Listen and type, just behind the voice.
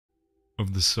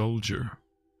of the soldier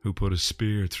who put a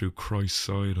spear through Christ's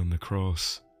side on the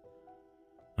cross,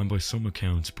 and by some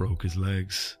accounts broke his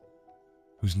legs,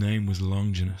 whose name was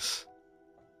Longinus.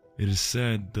 It is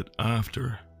said that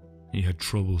after he had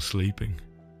trouble sleeping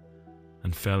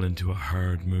and fell into a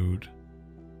hard mood,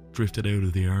 drifted out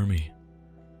of the army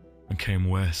and came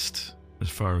west as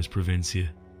far as Provincia,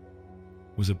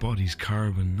 was a body's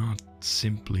carbon, not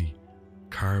simply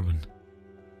carbon.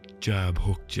 Jab,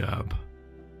 hook, jab.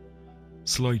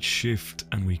 Slight shift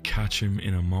and we catch him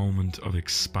in a moment of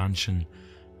expansion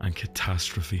and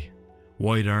catastrophe,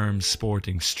 wide arms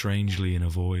sporting strangely in a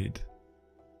void.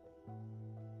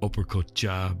 Uppercut,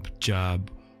 jab, jab,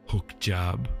 hook,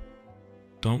 jab.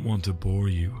 Don't want to bore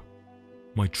you.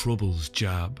 My troubles,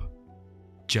 jab.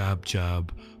 Jab,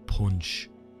 jab, punch,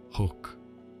 hook,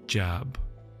 jab.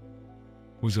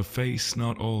 Was a face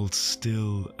not all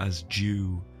still as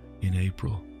dew in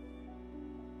April.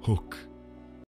 Hook,